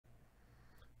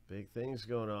Big things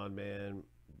going on, man.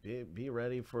 Be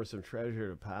ready for some treasure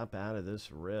to pop out of this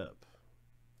rip.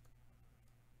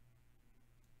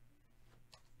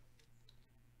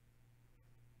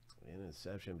 In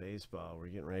Inception Baseball, we're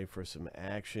getting ready for some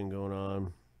action going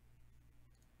on.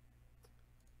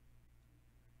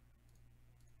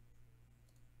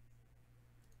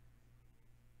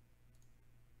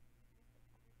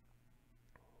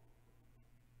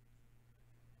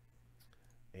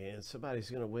 And somebody's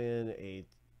going to win a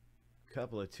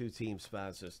couple of two-team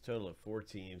spots. This total of 4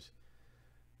 teams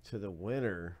to the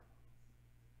winner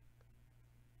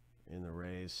in the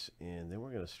race. And then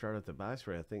we're going to start at the box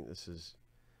rate. I think this is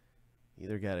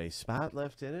either got a spot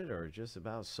left in it or just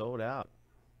about sold out.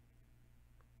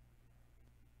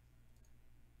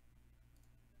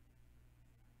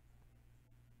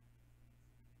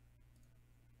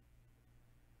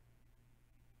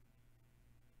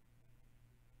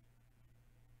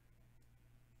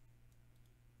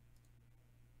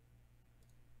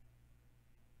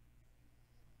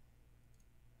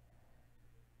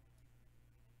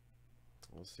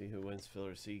 We'll see who wins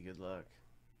filler C. Good luck.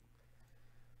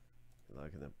 Good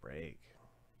luck in the break.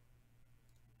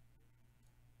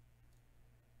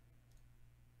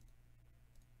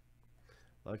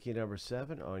 Lucky number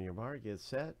 7 on your mark. Get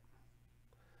set.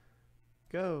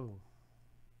 Go.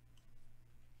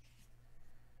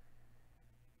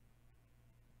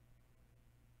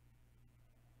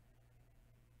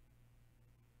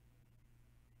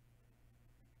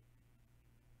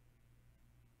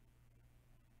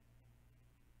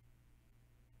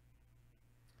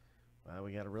 Wow,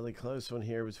 we got a really close one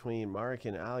here between Mark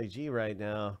and Ali G right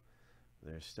now.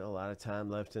 There's still a lot of time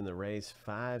left in the race.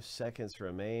 5 seconds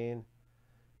remain.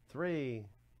 3,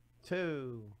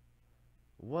 2,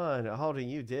 1. Alden,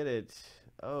 you did it.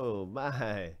 Oh,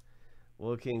 my.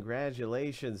 Well,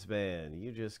 congratulations, man.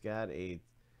 You just got a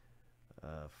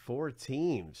 4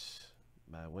 teams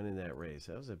by winning that race.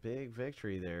 That was a big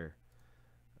victory there.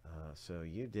 So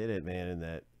you did it, man. In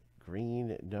that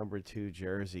green number 2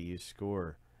 jersey, you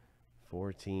score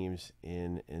 4 teams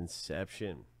in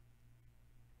Inception.